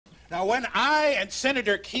Now, when I and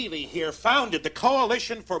Senator Keeley here founded the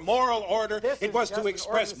Coalition for Moral Order, it was to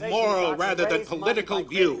express moral rather than political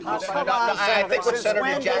views. I think what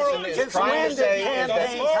Senator Jackson is trying to say is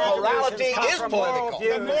that morality is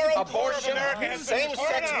political. Abortion,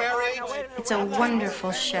 same-sex marriage. It's a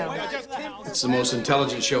wonderful show. It's the most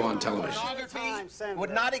intelligent show on television.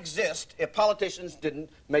 Would not exist if politicians didn't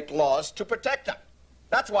make laws to protect them.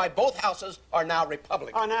 That's why both houses are now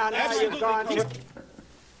Republican. Oh, now you've gone.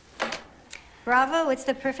 Bravo, it's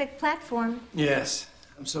the perfect platform. Yes.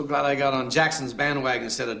 I'm so glad I got on Jackson's bandwagon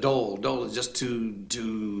instead of Dole. Dole is just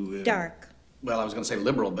too dark. Well, I was going to say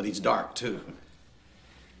liberal, but he's dark, too.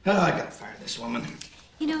 Oh, I gotta fire this woman.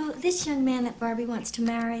 You know, this young man that Barbie wants to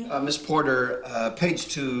marry... Miss Porter, page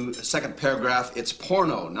 2, second paragraph, it's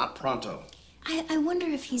porno, not pronto. I wonder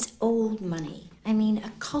if he's old money. I mean,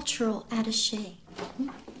 a cultural attaché.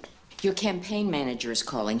 Your campaign manager is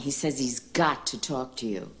calling. He says he's got to talk to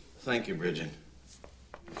you. Thank you, Bridget.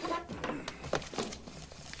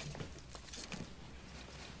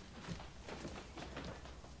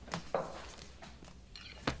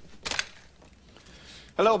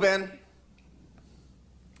 Hello, Ben.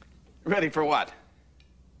 Ready for what?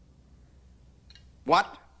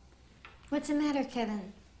 What? What's the matter,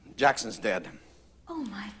 Kevin? Jackson's dead. Oh,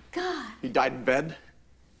 my God. He died in bed?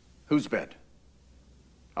 Whose bed?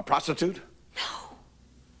 A prostitute? No.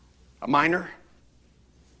 A minor?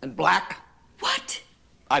 And black? What?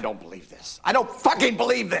 I don't believe this. I don't fucking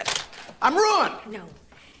believe this. I'm ruined. No,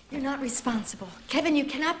 you're not responsible. Kevin, you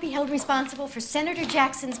cannot be held responsible for Senator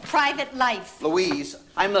Jackson's private life. Louise,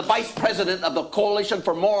 I'm the vice president of the Coalition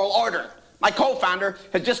for Moral Order. My co-founder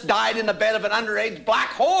has just died in the bed of an underage black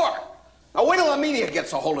whore. Now wait till the media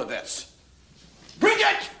gets a hold of this.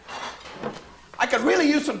 Bridget! I could really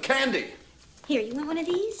use some candy. Here, you want one of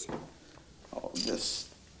these? Oh, this...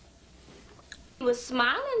 He was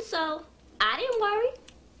smiling, so I didn't worry.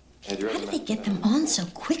 How did they get them on so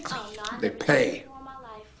quickly? Oh, no, They pay.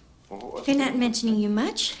 They're not mentioning you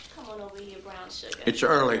much. Come on over here, brown sugar. It's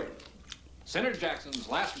early. Senator Jackson's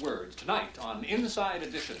last words tonight on Inside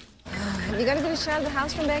Edition. Have you got a good shot of the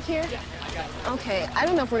house from back here? Yeah, I got it. Okay, I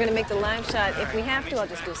don't know if we're gonna make the live shot. If we have to, I'll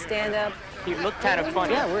just do stand up. He looked kind of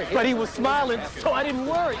funny. Yeah, but he was smiling, so I didn't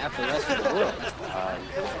worry. After the rest of the world.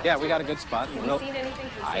 Yeah, we got a good spot. Have you seen anything?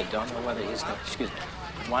 I don't know whether he's gonna, excuse me.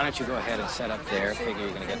 Why don't you go ahead and set up there, figure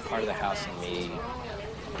you're gonna get part of the house and me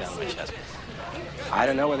down the chest. I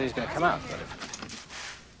don't know whether he's gonna come out, but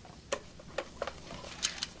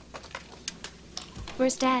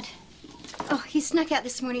Where's Dad? Oh, he snuck out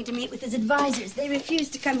this morning to meet with his advisors. They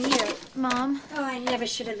refused to come here. Mom? Oh, I never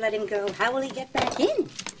should have let him go. How will he get back in?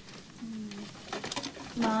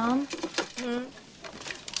 Mom?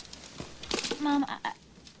 Mom,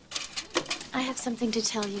 I have something to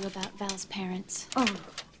tell you about Val's parents. Oh,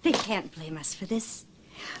 they can't blame us for this.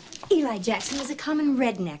 Eli Jackson was a common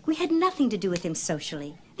redneck. We had nothing to do with him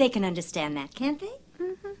socially. They can understand that, can't they?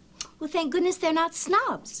 Mm-hmm. Well, thank goodness they're not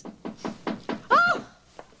snobs. Oh!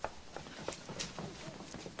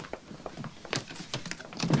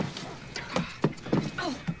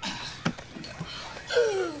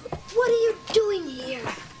 What are you doing here?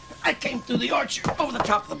 I came through the orchard, over the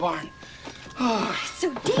top of the barn. Oh, it's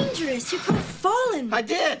so dangerous. You could have fallen. I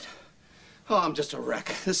did. Oh, I'm just a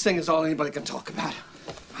wreck. This thing is all anybody can talk about.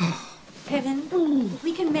 Kevin,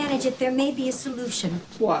 we can manage it. There may be a solution.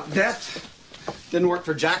 What, death? Didn't work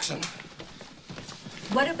for Jackson.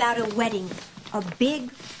 What about a wedding? A big,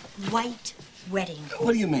 white wedding.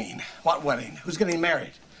 What do you mean? What wedding? Who's getting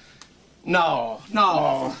married? No,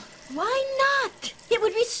 no. Why not? It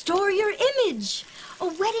would restore your image. A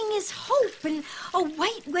wedding is hope, and a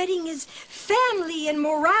white wedding is family and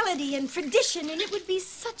morality and tradition, and it would be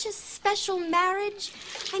such a special marriage.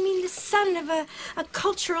 I mean, the son of a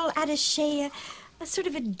cultural attaché, a sort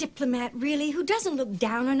of a diplomat, really, who doesn't look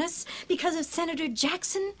down on us because of Senator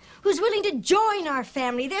Jackson, who's willing to join our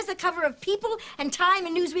family. There's the cover of People and Time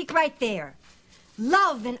and Newsweek right there.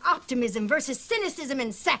 Love and optimism versus cynicism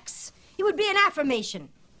and sex. It would be an affirmation.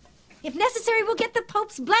 If necessary, we'll get the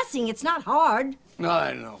Pope's blessing. It's not hard. No, I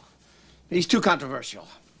don't know. He's too controversial.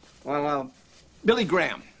 Well, Billy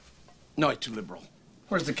Graham. No, he's too liberal.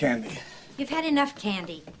 Where's the candy? You've had enough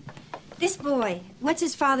candy. This boy, what's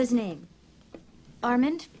his father's name?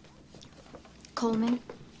 Armand? Coleman?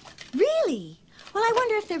 Really? Well, I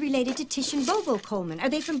wonder if they're related to Tish and Bobo Coleman. Are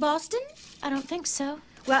they from Boston? I don't think so.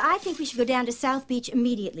 Well, I think we should go down to South Beach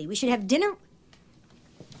immediately. We should have dinner...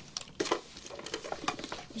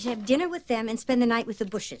 We should have dinner with them and spend the night with the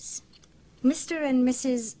Bushes. Mr. and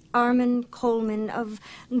Mrs. Armand Coleman of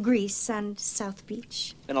Greece and South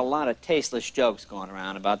Beach. Been a lot of tasteless jokes going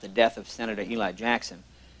around about the death of Senator Eli Jackson.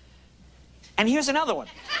 And here's another one.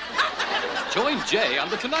 Join Jay on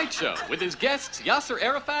The Tonight Show with his guests Yasser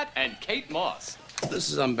Arafat and Kate Moss. This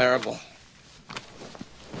is unbearable.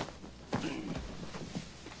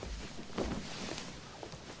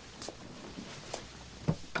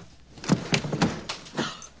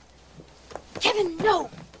 Kevin, no!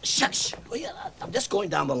 Shush! I'm just going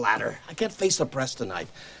down the ladder. I can't face the press tonight.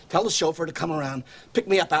 Tell the chauffeur to come around, pick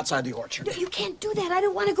me up outside the orchard. No, you can't do that. I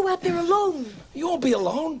don't want to go out there alone. You won't be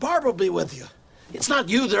alone. Barbara will be with you. It's not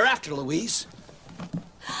you they're after, Louise.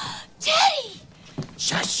 Daddy!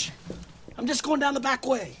 Shush! I'm just going down the back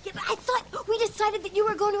way. Yeah, but I thought we decided that you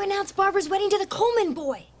were going to announce Barbara's wedding to the Coleman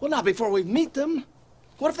boy. Well, not before we meet them.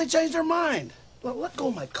 What if they change their mind? Well, let go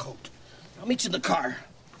of my coat. I'll meet you in the car.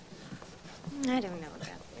 I don't know about this.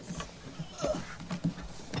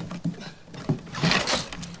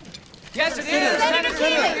 Yes, it is. Senator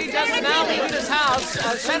Keeley just now leaving his house.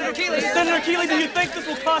 Senator Keeley. Senator Keeley, do you think this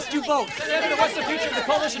will cost you both? Senator, what's the future of the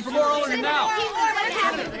Coalition for Moral Order now?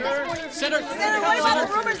 Senator,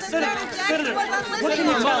 what can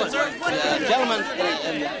you tell us? Gentlemen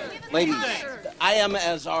and ladies, I am,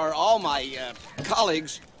 as are all my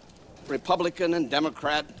colleagues, Republican and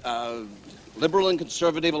Democrat, liberal and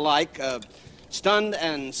conservative alike, stunned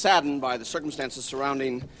and saddened by the circumstances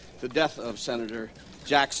surrounding the death of Senator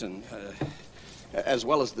Jackson, as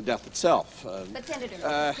well as the death itself. But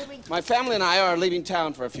Senator, my family and I are leaving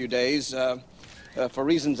town for a few days for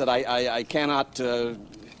reasons that I cannot to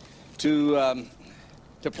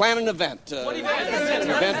plan an event. An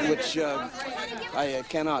event which I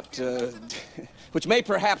cannot, which may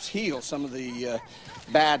perhaps heal some of the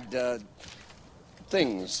bad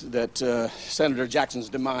things that Senator Jackson's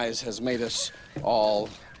demise has made us all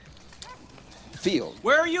feel.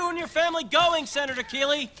 Where are you and your family going, Senator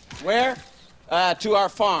Keeley? Where? To our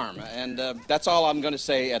farm, and that's all I'm going to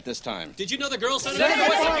say at this time. Did you know the girl, Senator?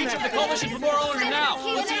 What's the future of the Coalition for Moral Order now?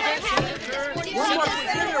 One more question.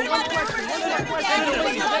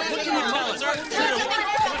 What can you tell us?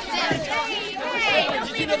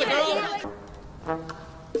 Did you know the girl?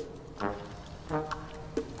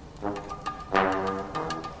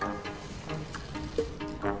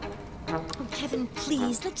 Oh, Kevin,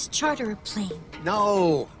 please, let's charter a plane.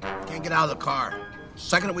 No, can't get out of the car.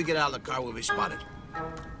 Second we get out of the car, we'll be spotted.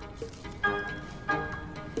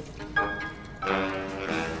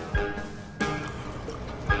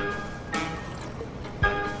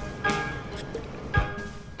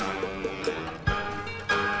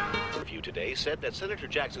 Review today said that Senator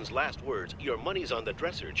Jackson's last words, "Your money's on the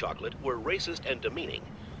dresser, chocolate," were racist and demeaning.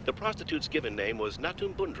 The prostitute's given name was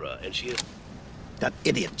Natum Bundra, and she is... That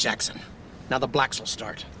idiot Jackson. Now the blacks will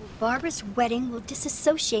start. Barbara's wedding will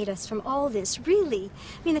disassociate us from all this, really.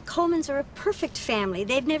 I mean, the Colemans are a perfect family.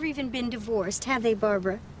 They've never even been divorced, have they,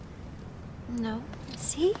 Barbara? No.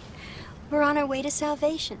 See? We're on our way to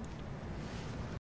salvation.